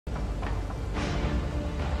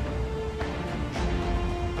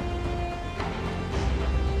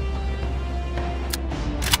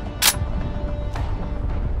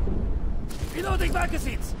Reloading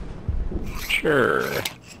magazines! Sure.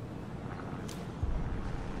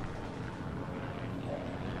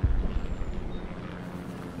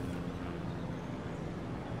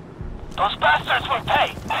 Those bastards will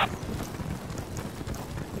pay!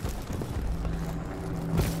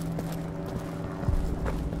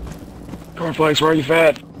 Cornflakes, where are you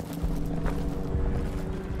fat?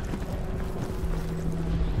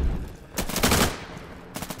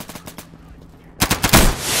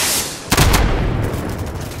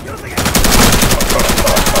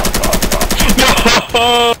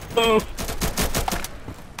 No!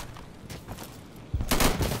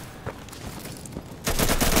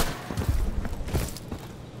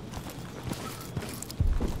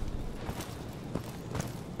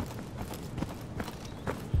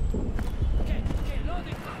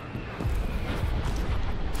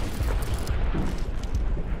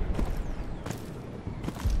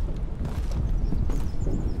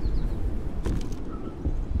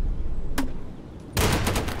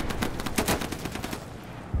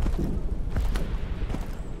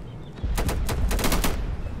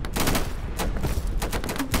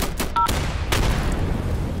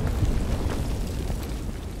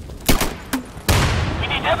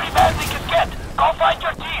 Every man we can get! Go find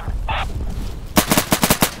your team!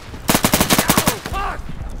 Fuck!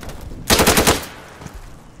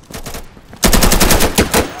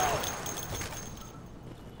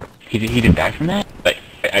 He didn't die from that? Like,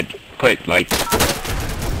 I put, like,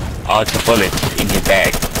 all the bullets in his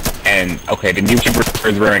bag. And, okay, the new trooper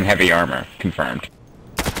is wearing heavy armor. Confirmed.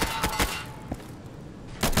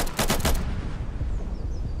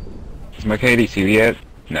 Is my KDC yet?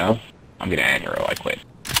 No? I'm gonna end her, I quit.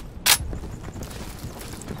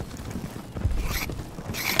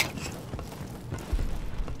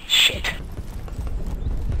 Shit.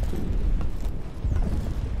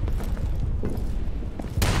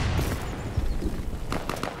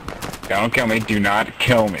 Don't kill me, do not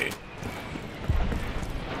kill me.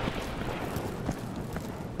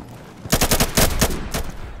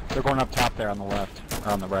 They're going up top there on the left,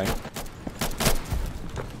 or on the right.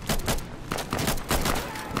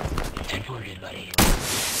 10-4, buddy.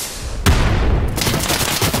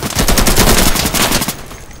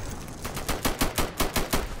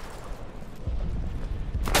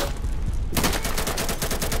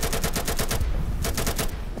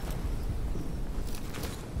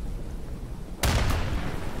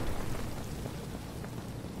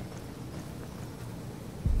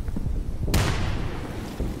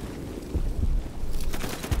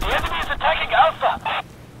 The enemy is attacking Alpha!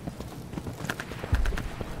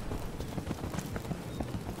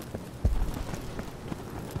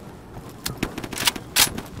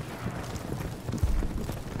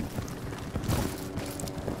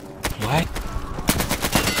 What?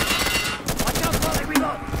 Watch out while they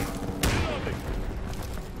reload!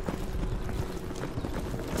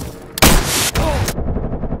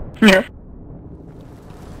 Yeah.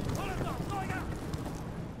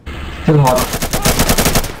 Still hot.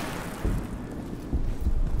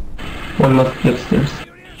 One must be upstairs.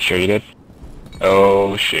 Sure you did?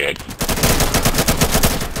 Oh shit.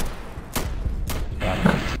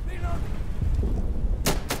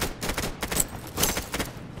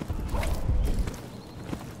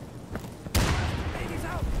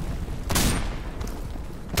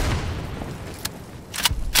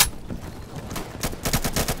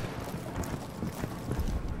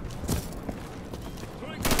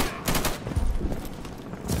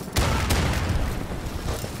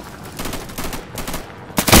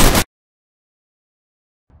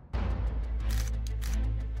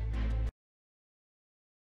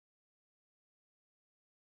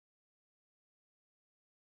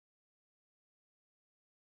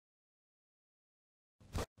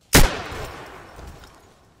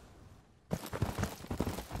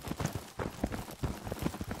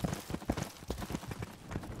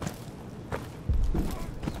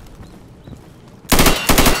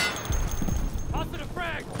 Positive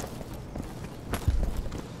frag!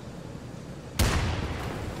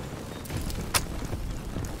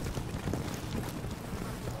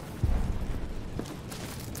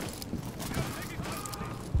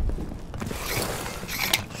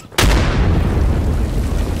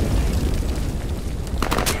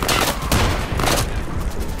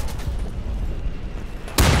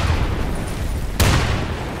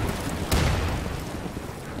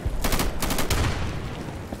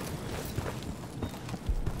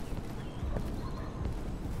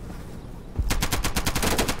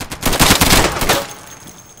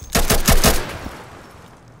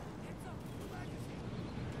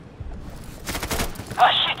 Ah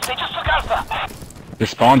shit, they just took Alpha! The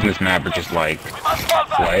spawns in this map are just like,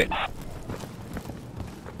 what?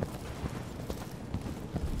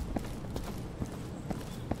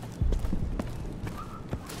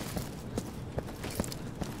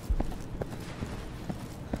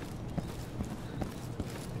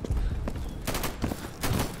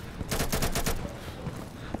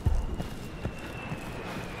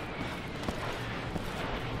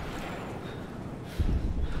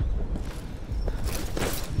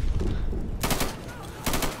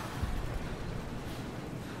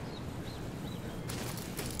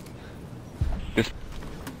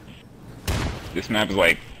 This map is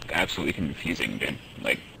like absolutely confusing, dude.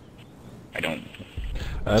 Like, I don't.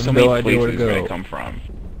 I have So no many idea where to places where I go. come from,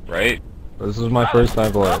 right? This is my first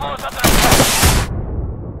time playing. Bravo is under attack.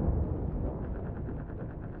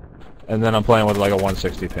 And then I'm playing with like a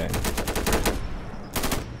 160 ping.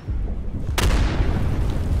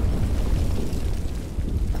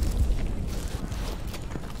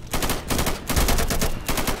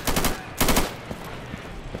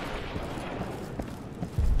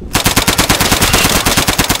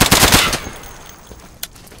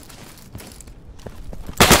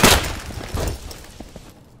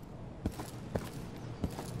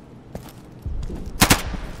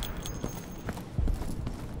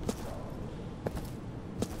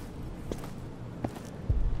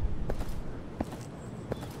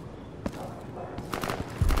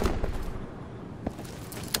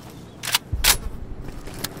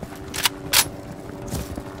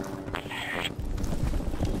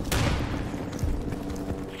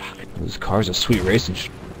 This car's a sweet racing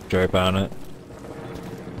stripe on it.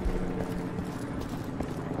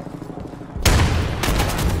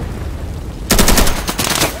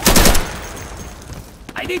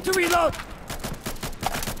 I need to reload.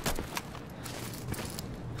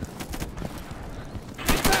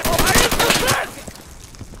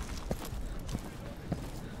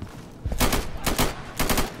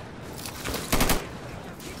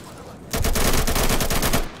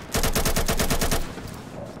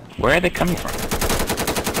 Where are they coming from?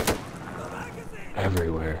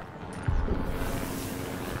 Everywhere.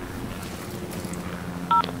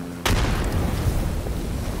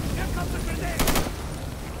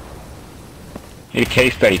 Need a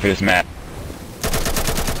case study for this map.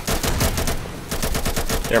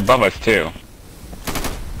 They're above us too.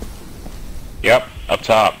 Yep, up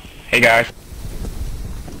top. Hey guys.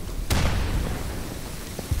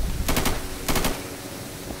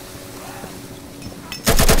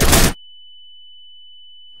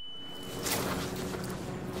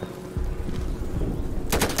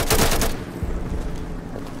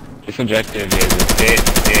 This objective is a bit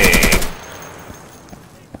big.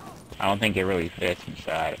 I don't think it really fits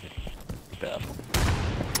inside of stuff.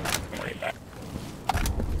 Don't worry about it.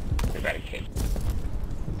 Worry about it, kid.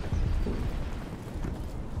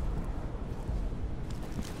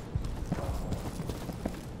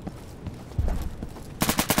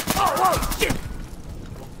 Oh, whoa, shit!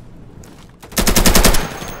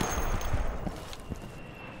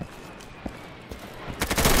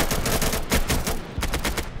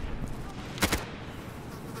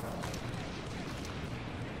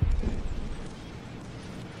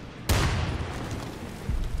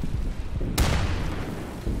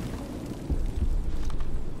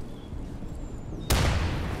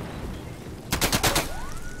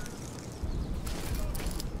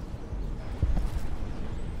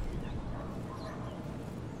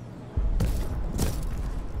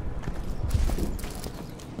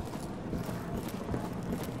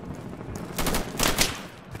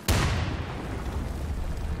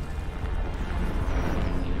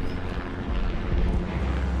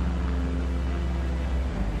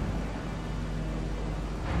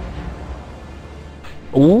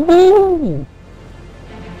 Ooh!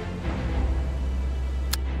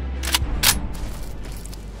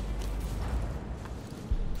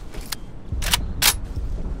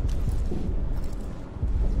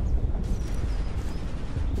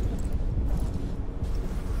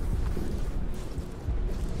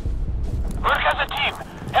 Work as a team.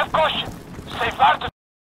 Have caution. Stay far to...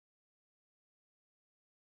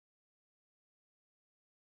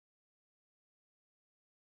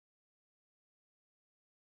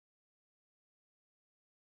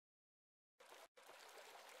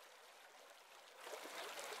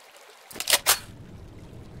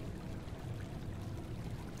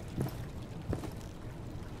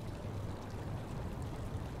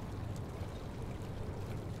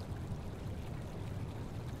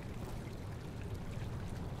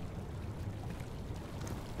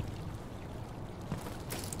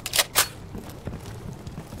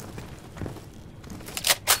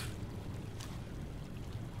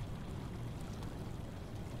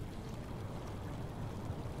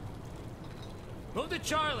 Move to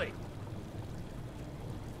Charlie.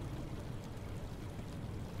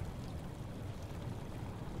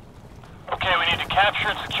 Okay, we need to capture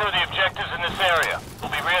and secure the objectives in this area.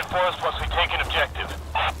 We'll be reinforced once we take an objective.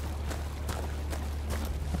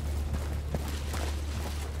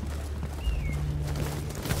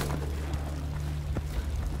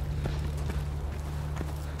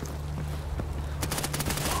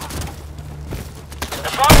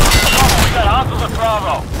 As long as we got hostiles at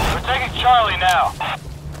Bravo. We're taking Charlie now.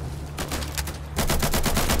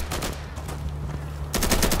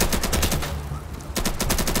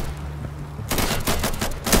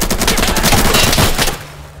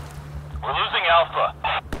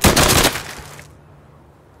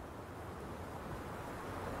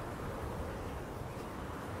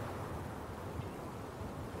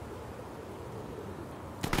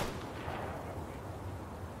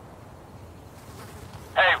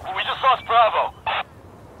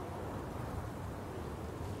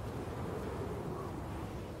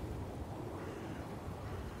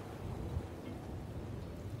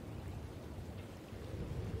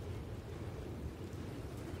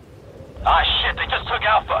 Ah, shit, they just took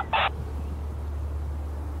Alpha.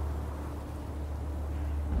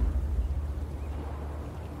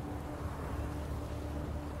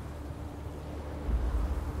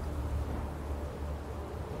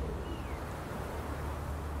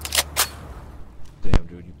 Damn,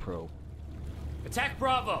 dude, you pro. Attack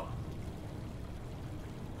Bravo!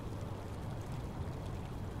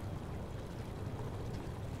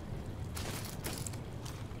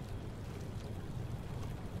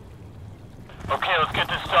 Okay, let's get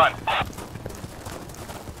this done.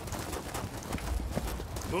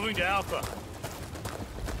 Moving to Alpha.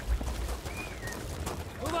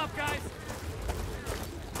 Move up, guys!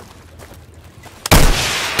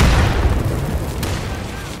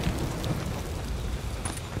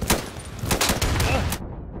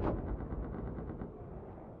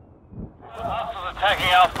 Hostiles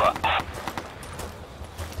attacking Alpha.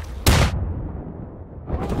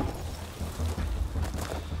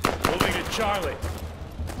 Moving to Charlie.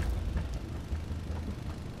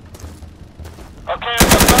 Okay,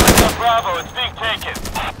 we're coming to Bravo. It's being taken.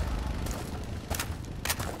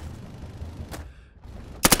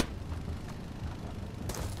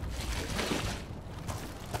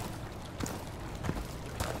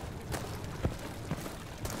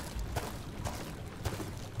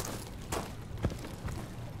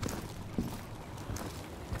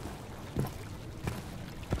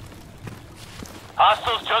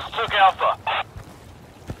 Hostiles just took Alpha.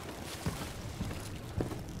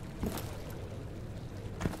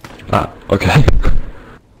 Ah, okay.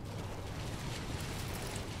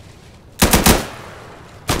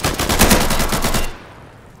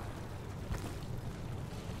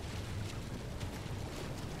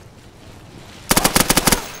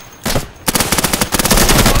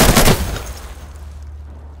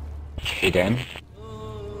 Okay, then.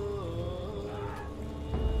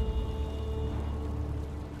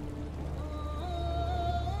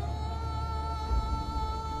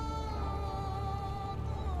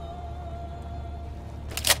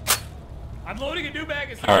 I'm loading a new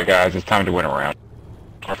magazine. Alright guys, it's time to win a round.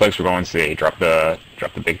 Our folks are going C. Drop the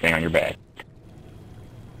big thing on your back.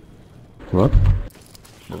 What?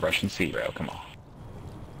 We're rushing C, bro, come on.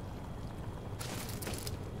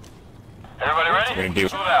 Everybody ready? We're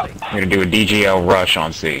Move out. gonna do a DGL rush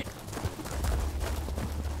on C.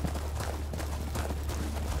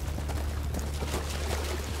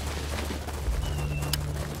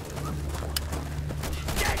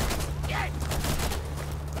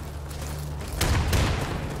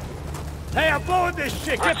 Hey, I'm blowing this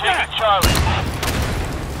shit! We're Get taking back! Charlie.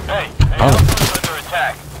 Hey, Alpha's under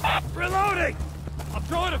attack. Reloading! I'm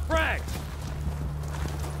throwing a frag!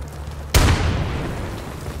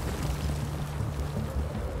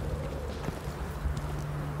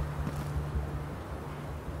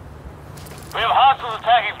 We have hostiles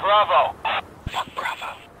attacking Bravo. Fuck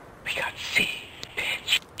Bravo. We got C,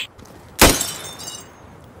 bitch.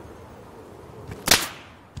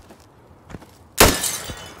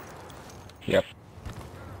 Yep.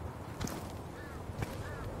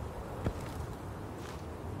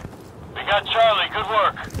 We got Charlie. Good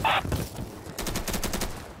work.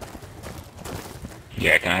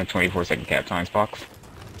 Yeah, can I have 24-second cap times, Fox?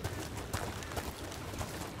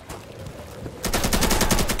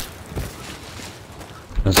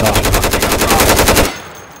 That's all.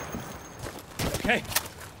 Okay.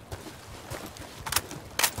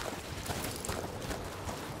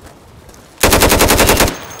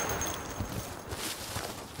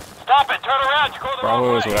 Stop it. Turn around. You're going the wrong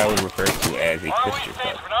Bravo way. is what I would refer to as a ROE fixture states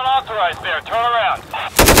cut. we're not authorized there. Turn around.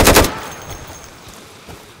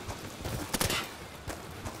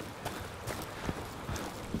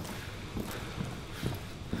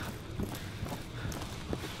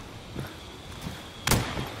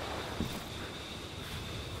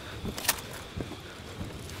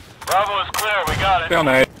 Bravo is clear. We got it.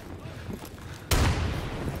 Stalemate.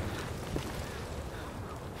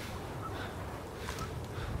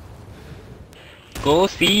 Go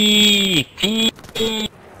C! T! We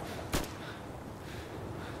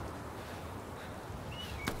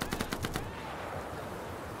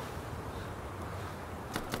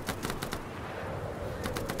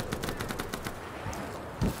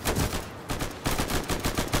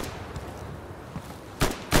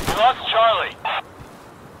lost Charlie.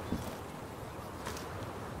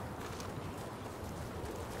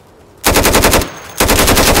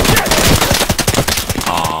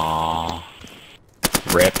 Aww.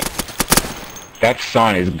 Rip. That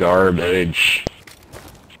sun is garbage.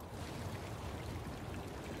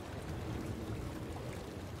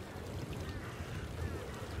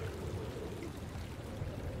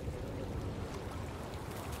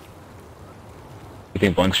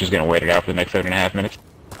 think Blink's just gonna wait it out for the next 7.5 minutes?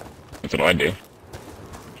 That's what I do.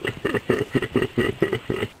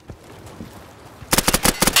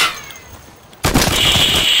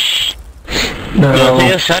 No.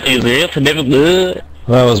 The shot is real, it's never good.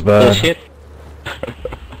 That was bad. Bullshit.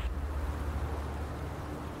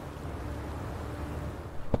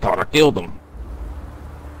 I thought I killed him.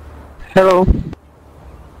 Hello.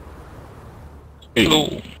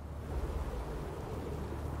 Ooh.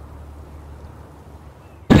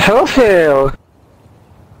 Hello, Phil.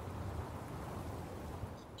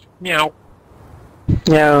 Meow.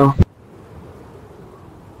 No.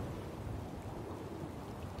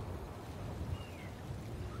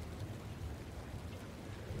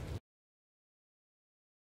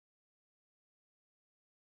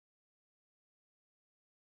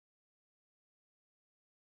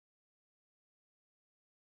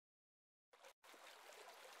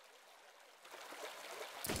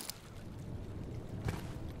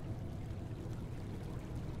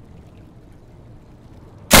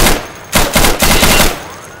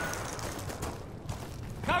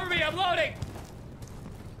 Cover me, I'm loading!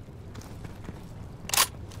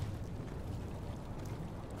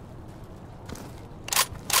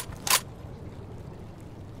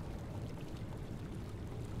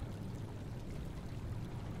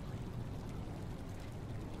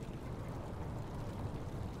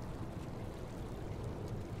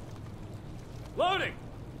 Loading!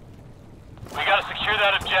 We gotta secure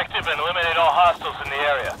that objective and eliminate all hostiles in the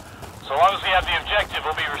area. So long as we have the objective,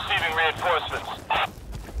 we'll be receiving reinforcements.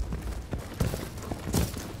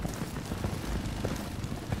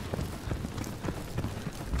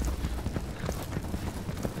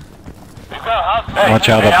 We've got hostiles. Watch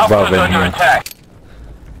out up Alpha's above in under here. attack.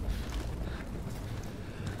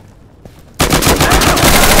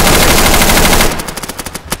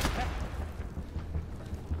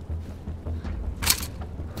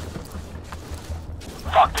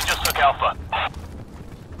 Fuck, they just took Alpha.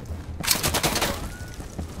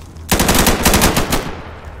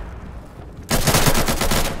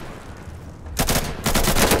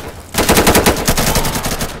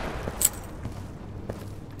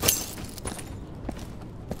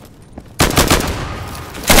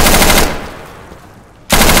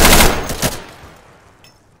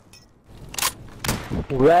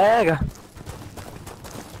 Where?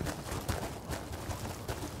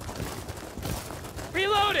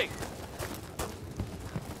 Reloading!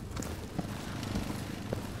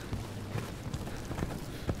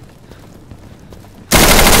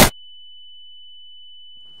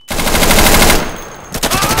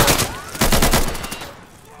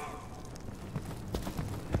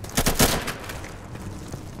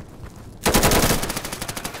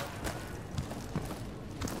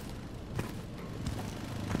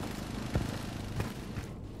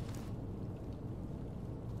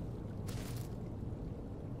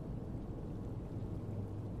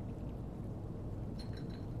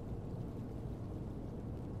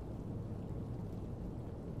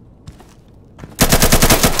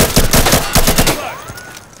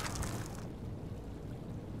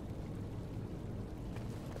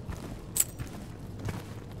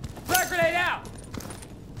 Fire grenade out!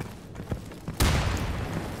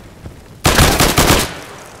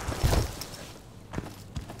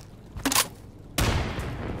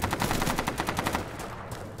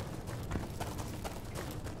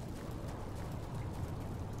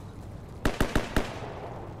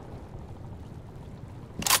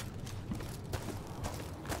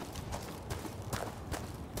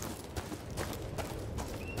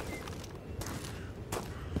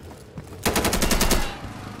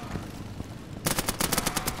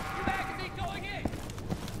 Magazine going in!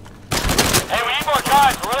 Hey, we need more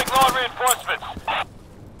guys. We're running low on reinforcements.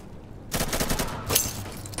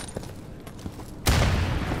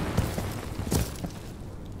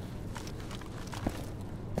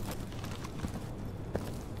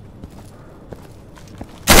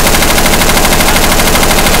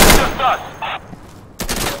 Just us.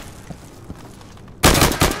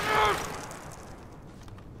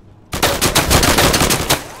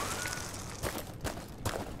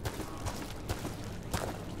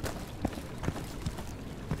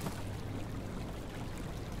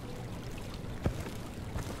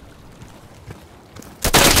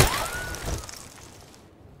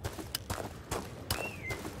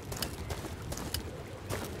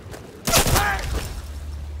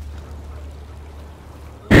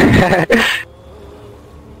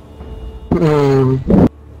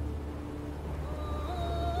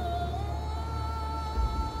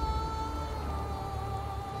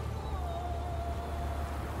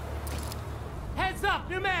 Heads up,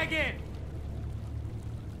 new mag in!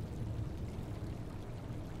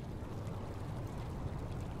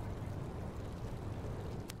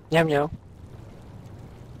 Yum yum.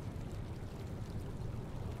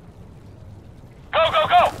 Go, go,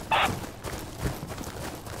 go!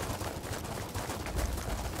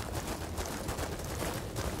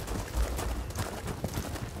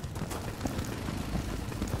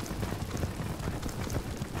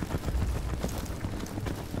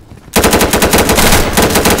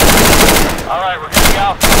 Alright, we're getting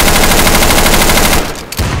out.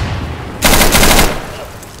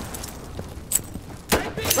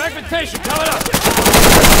 Fragmentation coming up!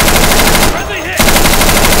 Friendly hit!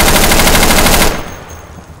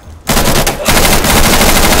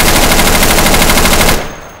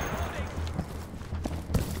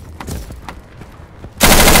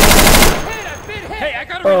 Hit, I've been hit! Hey, I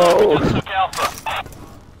gotta reload! Oh, Took Alpha.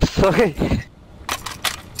 sorry.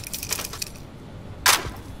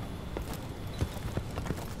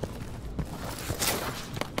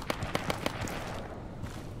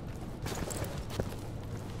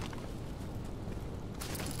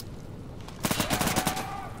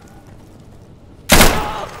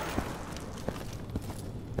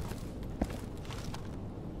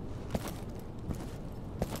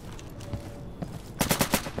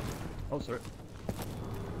 Oh, sorry.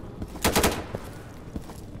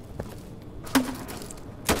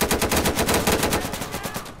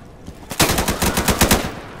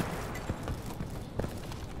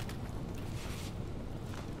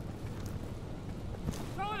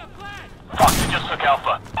 Throwing a flag! Fuck, we just took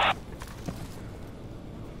Alpha.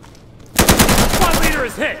 Squad leader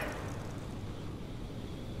is hit!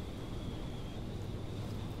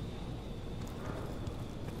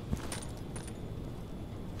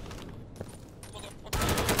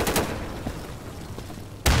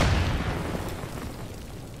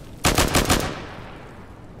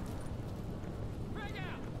 Frag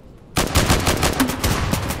out!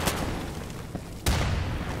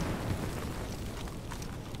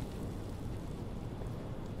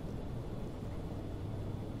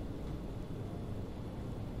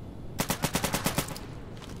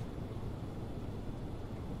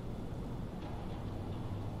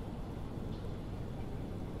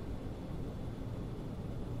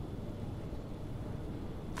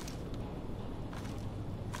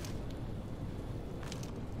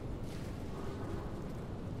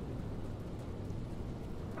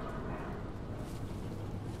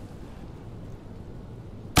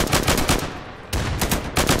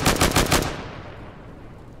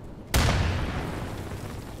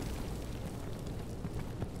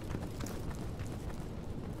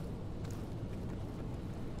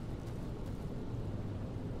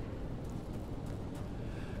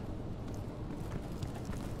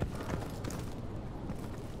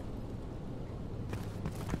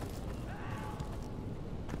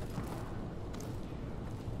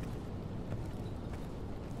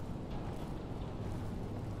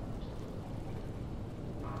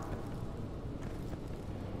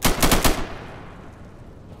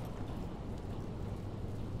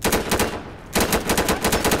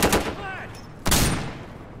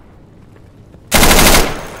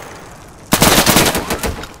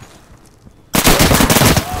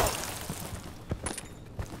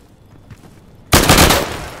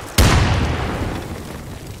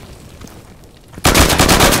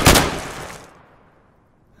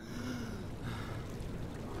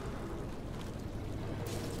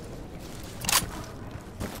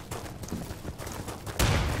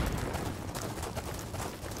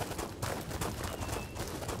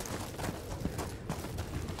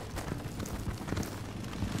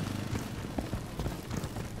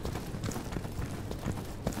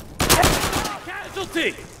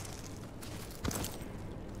 Casualty!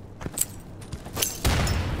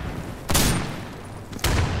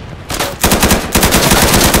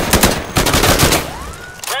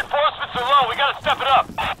 Reinforcements are low, we gotta step it up.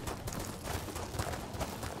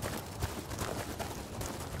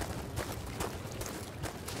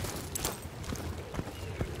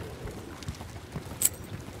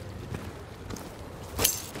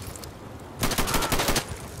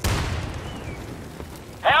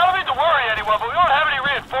 Hey, I don't mean to worry anyone, but we don't have any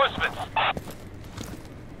reinforcements.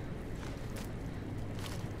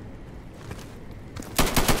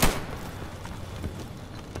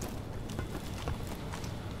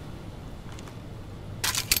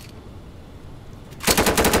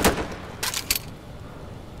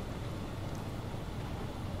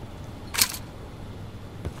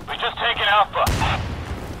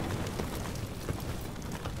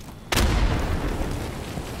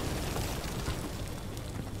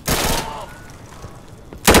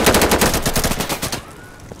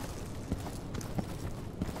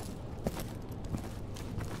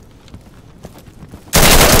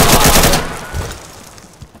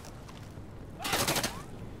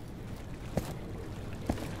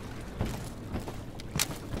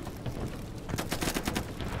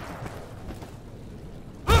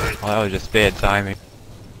 Well, that was just bad timing.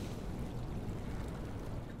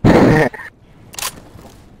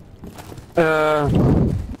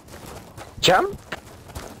 Jump?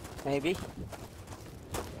 Maybe.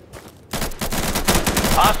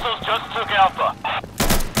 Hostiles just took Alpha.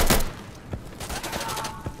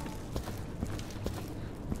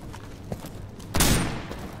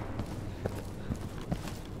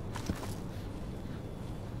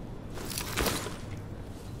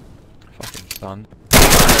 Fucking son. This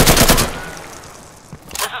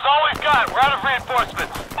is all we've got. We're out of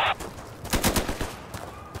reinforcements.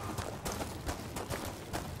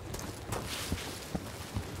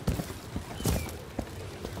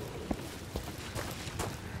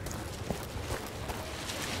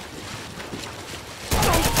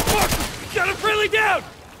 Got a friendly down!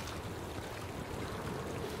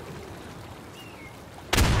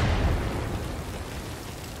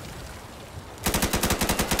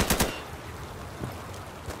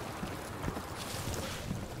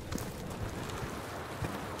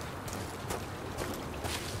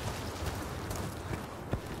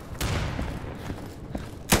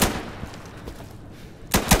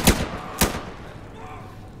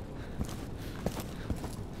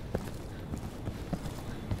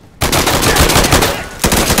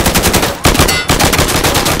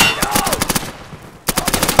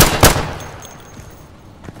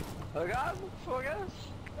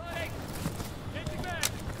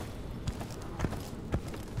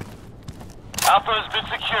 Alpha has been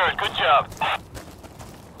secured. Good job.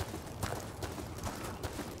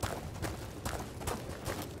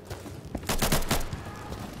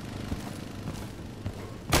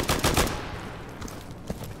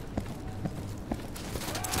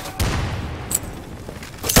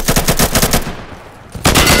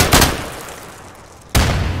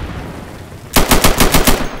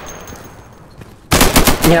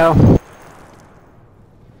 No.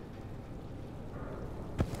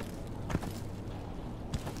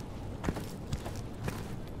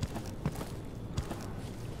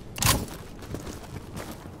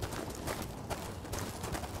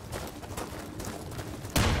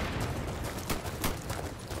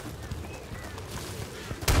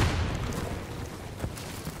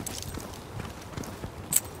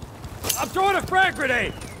 I'm throwing a frag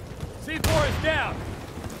grenade! C4 is down!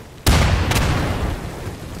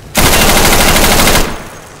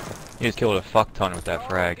 You just killed a fuck ton with that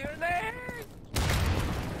frag.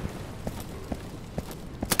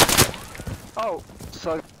 Oh,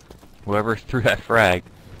 so Whoever threw that frag.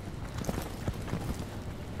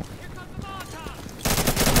 Here comes the Molotov!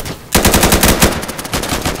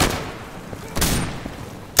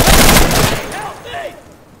 Help me!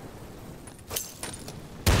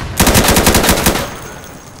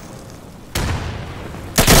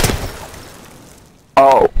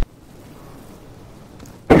 oh.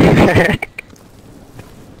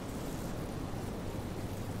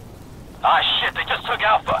 Ah, shit, they just took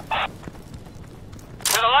Alpha.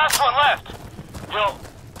 You're the last one left. You'll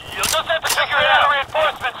just have to figure it out.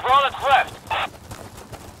 Reinforcements for all that's left.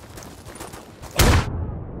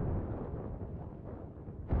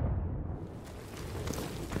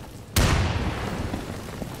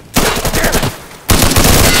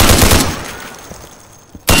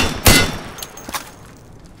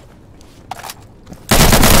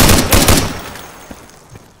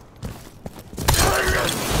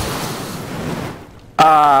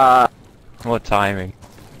 What timing?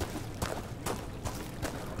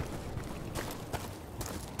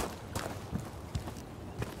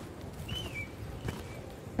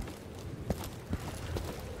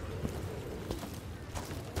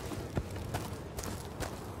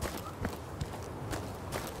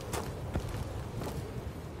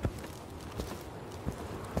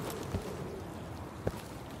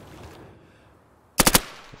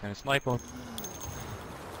 Gonna snipe him.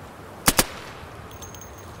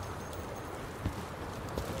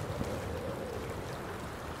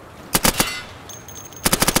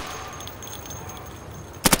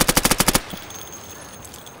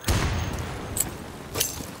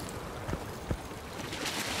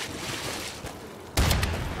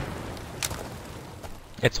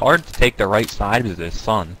 It's hard to take the right side of this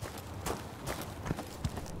sun.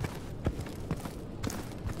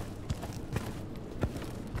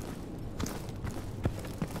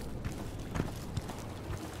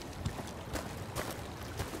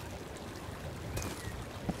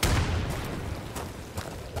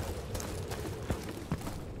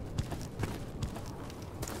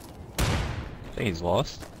 I think he's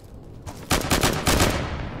lost.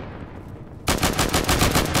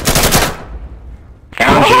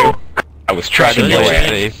 Found you. I was tracking your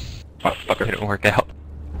ass. Motherfucker. Didn't work out.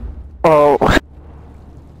 Oh.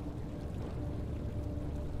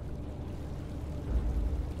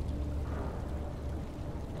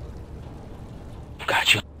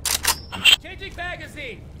 Changing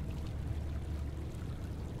magazine!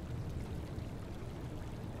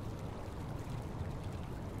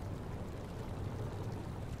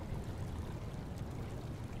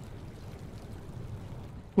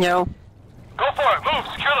 No. Go for it. Move.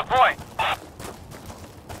 Secure the point.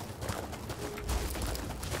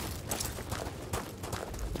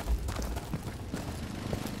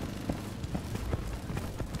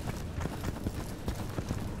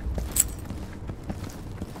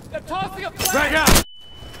 They're tossing a flag! Drag out!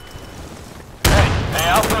 Hey,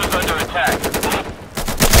 Alpha is under attack.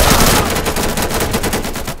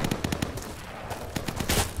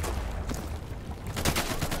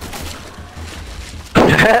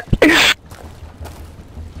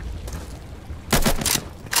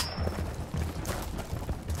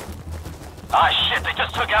 Ah, shit, they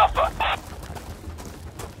just took Alpha.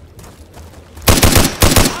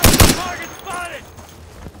 Target spotted!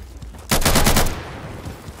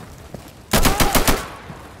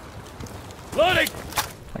 Loading!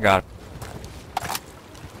 I got it.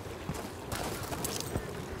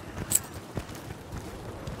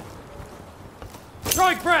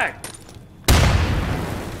 Throwing frag!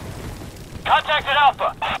 Contacted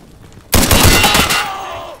Alpha.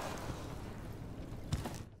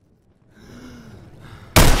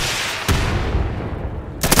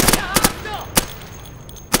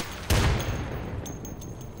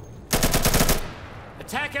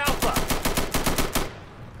 Attack Alpha!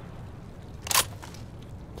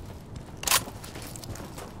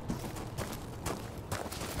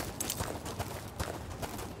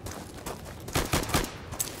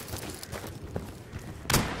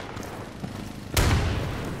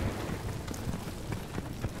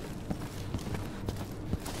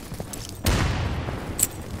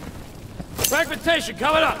 Fragmentation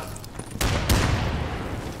coming up!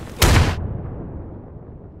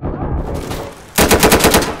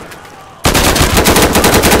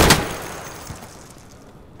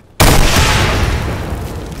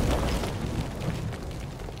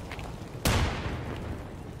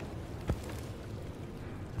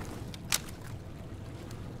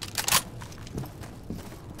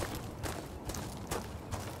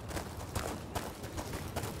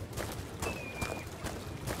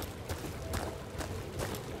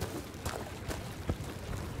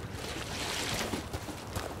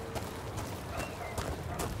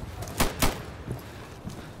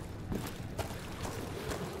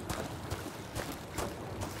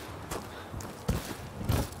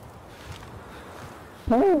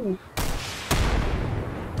 Ooh.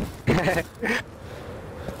 Hey,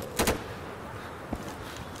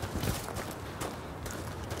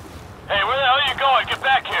 where the hell are you going? Get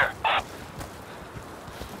back here.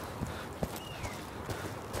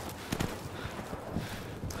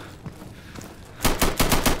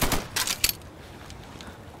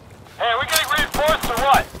 Hey, are we getting reinforced or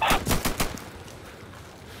what?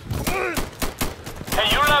 Hey,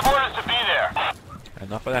 you don't have orders to be there.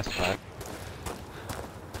 Enough of that stuff.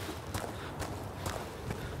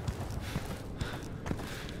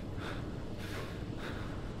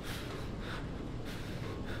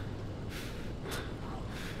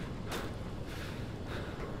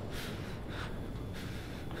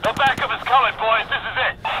 No backup is coming, boys. This is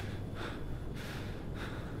it.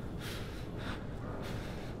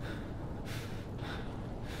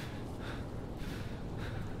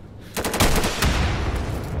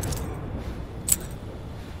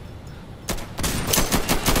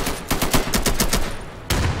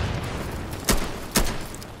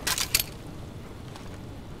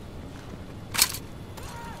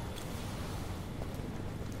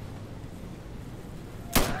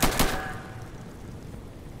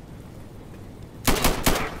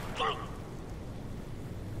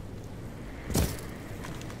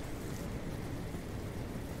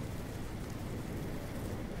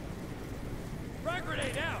 Frag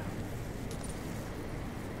grenade out!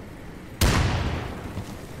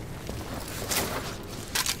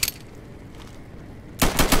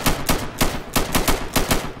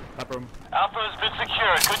 Upper room. Alpha has been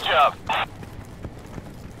secured. Good job.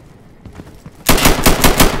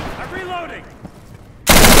 I'm reloading!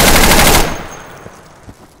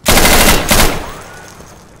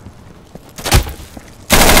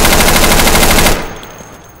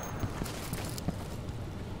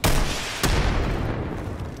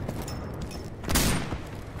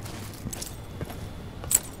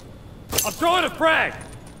 I'm throwing a frag!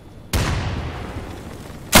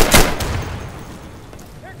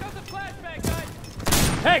 Here comes a flashbang, guys!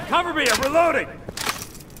 Hey, cover me! I'm reloading!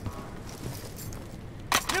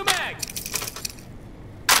 New mag!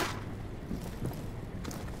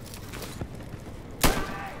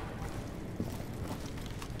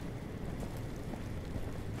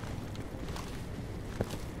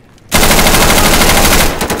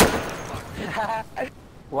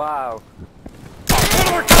 Wow.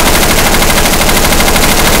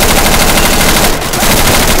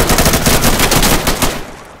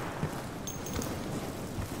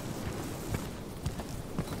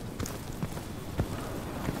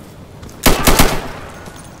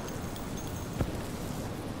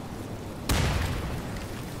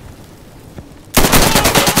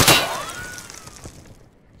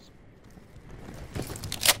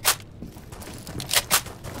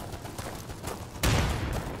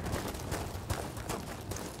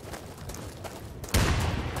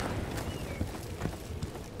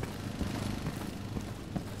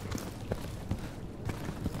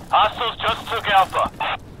 Hostiles just took Alpha.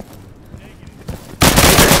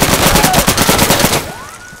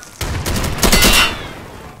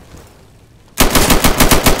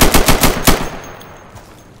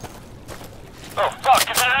 Oh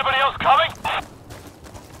fuck, is there anybody else coming?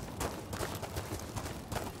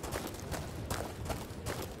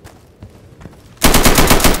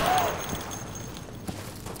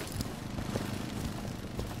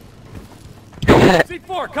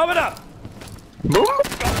 C4 coming up.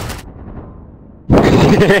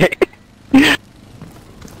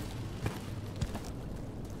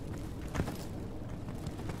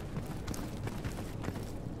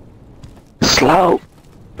 Slow.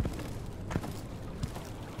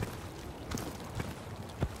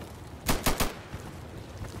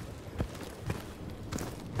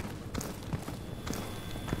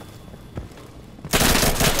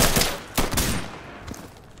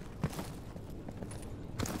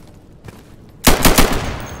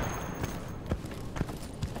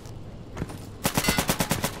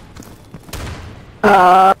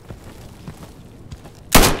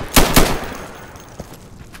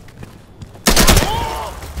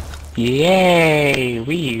 Yay!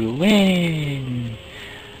 We win!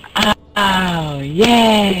 Oh,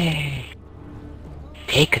 yay!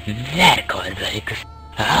 Take that, cornflakes!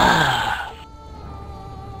 Ah!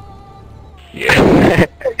 Yeah!